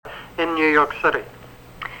in New York City.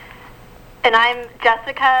 And I'm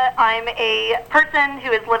Jessica. I'm a person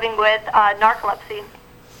who is living with narcolepsy.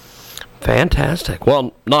 Fantastic.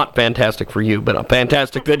 Well, not fantastic for you, but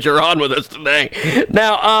fantastic that you're on with us today.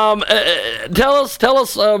 Now, tell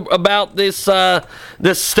us about this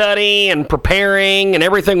study and preparing and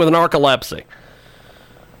everything with narcolepsy.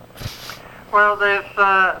 Well, there's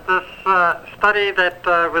this study that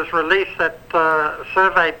was released that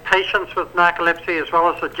surveyed patients with narcolepsy as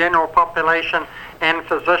well as the general population and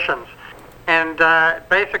physicians. And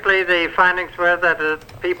basically the findings were that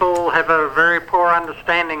people have a very poor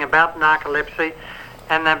understanding about narcolepsy,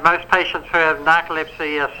 and that most patients who have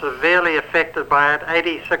narcolepsy are severely affected by it.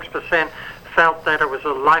 86% felt that it was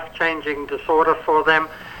a life-changing disorder for them.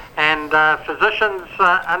 And physicians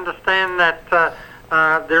understand that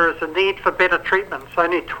there is a need for better treatments.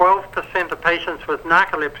 Only 12% of patients with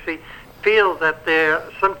narcolepsy feel that their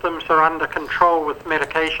symptoms are under control with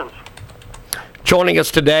medications. Joining us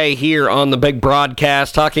today here on the big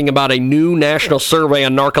broadcast, talking about a new national survey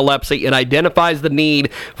on narcolepsy. It identifies the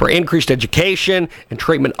need for increased education and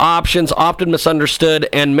treatment options, often misunderstood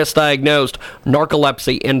and misdiagnosed.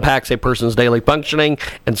 Narcolepsy impacts a person's daily functioning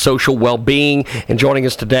and social well-being. And joining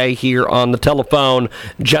us today here on the telephone,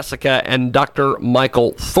 Jessica and Dr.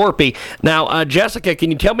 Michael Thorpe. Now, Jessica,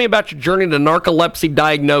 can you tell me about your journey to narcolepsy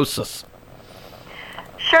diagnosis?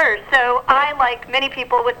 Sure. So I, like many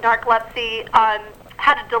people with narcolepsy,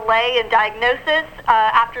 had a delay in diagnosis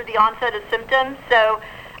after the onset of symptoms. So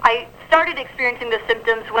I started experiencing the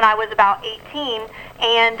symptoms when I was about 18,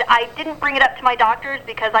 and I didn't bring it up to my doctors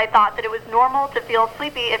because I thought that it was normal to feel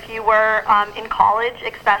sleepy if you were in college,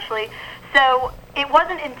 especially. So it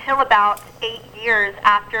wasn't until about 8 years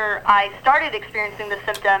after I started experiencing the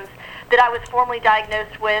symptoms that I was formally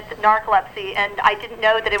diagnosed with narcolepsy, and I didn't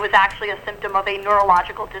know that it was actually a symptom of a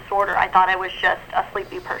neurological disorder. I thought I was just a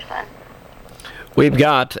sleepy person. We've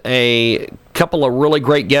got a couple of really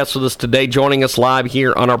great guests with us today joining us live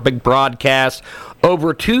here on our big broadcast.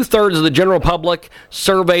 Over 2/3 of the general public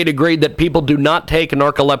surveyed agreed that people do not take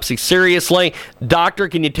narcolepsy seriously. Doctor,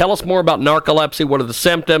 can you tell us more about narcolepsy? What are the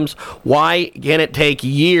symptoms? Why can it take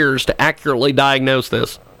years to accurately diagnose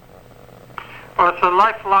this? Well, it's a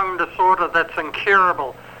lifelong disorder that's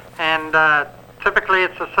incurable, and typically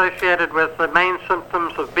it's associated with the main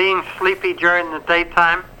symptoms of being sleepy during the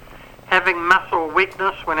daytime, having muscle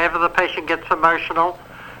weakness whenever the patient gets emotional,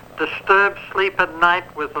 disturbed sleep at night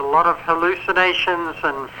with a lot of hallucinations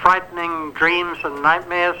and frightening dreams and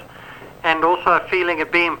nightmares, and also a feeling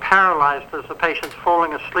of being paralyzed as the patient's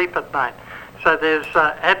falling asleep at night. So there's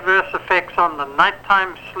adverse effects on the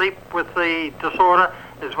nighttime sleep with the disorder,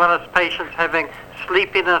 as well as patients having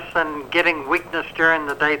sleepiness and getting weakness during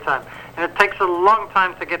the daytime. And it takes a long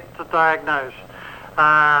time to get to diagnose.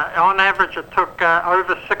 On average, it took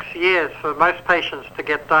over 6 years for most patients to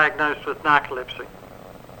get diagnosed with narcolepsy.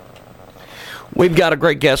 We've got a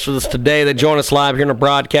great guest with us today. They join us live here in the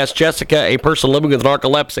broadcast. Jessica, a person living with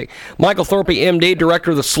narcolepsy. Michael Thorpe, MD,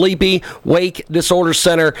 director of the Sleepy Wake Disorder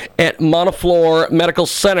Center at Montefiore Medical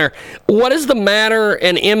Center. What is the matter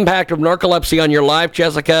and impact of narcolepsy on your life,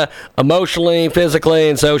 Jessica, emotionally, physically,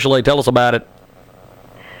 and socially? Tell us about it.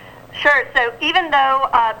 Sure. So even though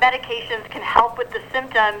medications can help with the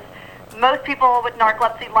symptoms, most people with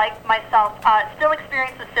narcolepsy, like myself, still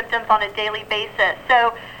experience the symptoms on a daily basis.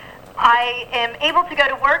 So I am able to go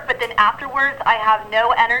to work, but then afterwards I have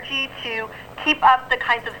no energy to keep up the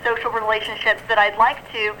kinds of social relationships that I'd like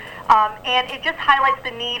to, and it just highlights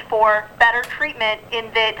the need for better treatment in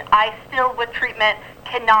that I still, with treatment,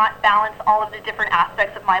 cannot balance all of the different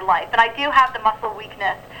aspects of my life. And I do have the muscle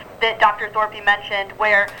weakness that Dr. Thorpe mentioned,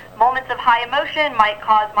 where moments of high emotion might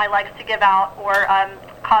cause my legs to give out or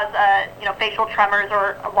cause facial tremors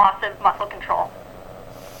or a loss of muscle control.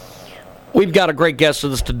 We've got a great guest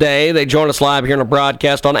with us today. They join us live here in a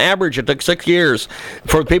broadcast. On average, it took 6 years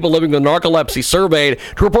for people living with narcolepsy surveyed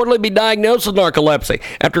to reportedly be diagnosed with narcolepsy.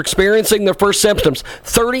 After experiencing their first symptoms,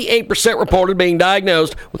 38% reported being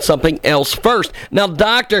diagnosed with something else first. Now,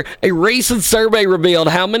 doctor, a recent survey revealed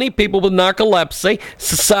how many people with narcolepsy,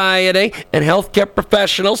 society, and healthcare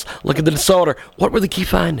professionals look at the disorder. What were the key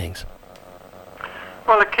findings?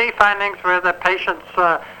 Well, the key findings were that patients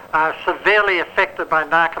are severely affected by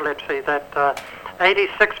narcolepsy, that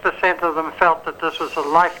 86% of them felt that this was a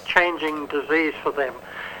life-changing disease for them.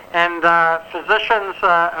 And physicians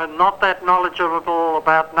are not that knowledgeable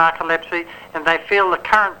about narcolepsy, and they feel the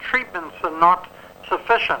current treatments are not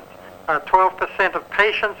sufficient. 12% of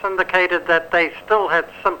patients indicated that they still had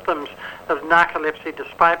symptoms of narcolepsy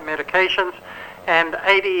despite medications, and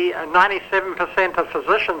 97% of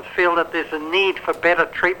physicians feel that there's a need for better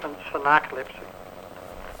treatments for narcolepsy.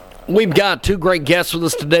 We've got two great guests with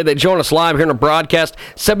us today. They join us live here in a broadcast.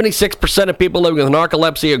 76% of people living with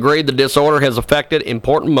narcolepsy agree the disorder has affected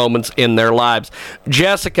important moments in their lives.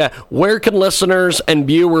 Jessica, where can listeners and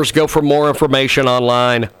viewers go for more information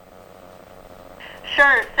online?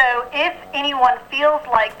 Sure. So if anyone feels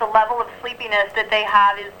like the level of sleepiness that they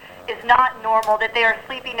have is not normal, that they are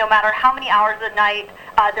sleeping no matter how many hours a night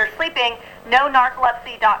they're sleeping,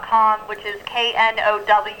 knowNarcolepsy.com, which is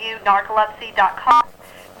KNOW, narcolepsy.com,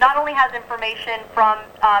 not only has information from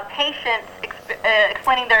patients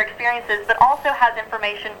explaining their experiences, but also has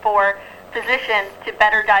information for physicians to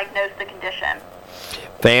better diagnose the condition.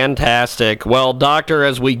 Fantastic. Well, doctor,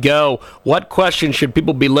 as we go, what questions should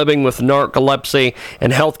people be living with narcolepsy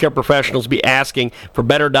and healthcare professionals be asking for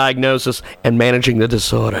better diagnosis and managing the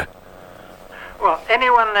disorder? Well,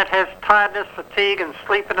 anyone that has tiredness, fatigue, and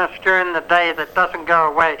sleepiness during the day that doesn't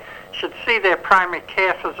go away should see their primary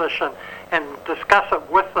care physician and discuss it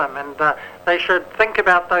with them. And they should think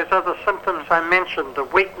about those other symptoms I mentioned, the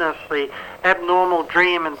weakness, the abnormal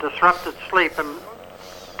dream, and disrupted sleep, and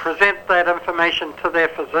present that information to their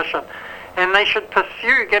physician. And they should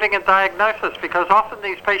pursue getting a diagnosis, because often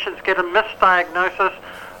these patients get a misdiagnosis,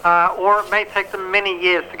 or it may take them many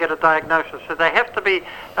years to get a diagnosis. So they have to be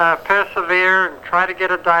persevere and try to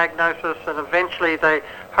get a diagnosis, and eventually they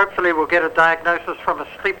hopefully will get a diagnosis from a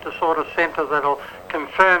sleep disorder center that will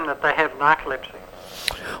confirm that they have narcolepsy.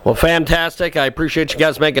 Well, fantastic. I appreciate you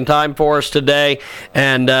guys making time for us today.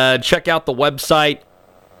 And check out the website,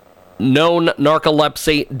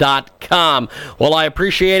 knownnarcolepsy.com. Well, I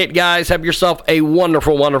appreciate it, guys. Have yourself a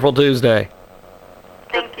wonderful, wonderful Tuesday.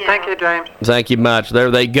 Thank you. Thank you, James. Thank you much. There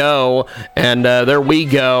they go. And there we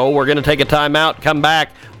go. We're going to take a time out, come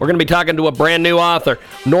back. We're going to be talking to a brand new author,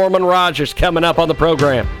 Norman Rogers, coming up on the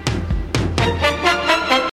program.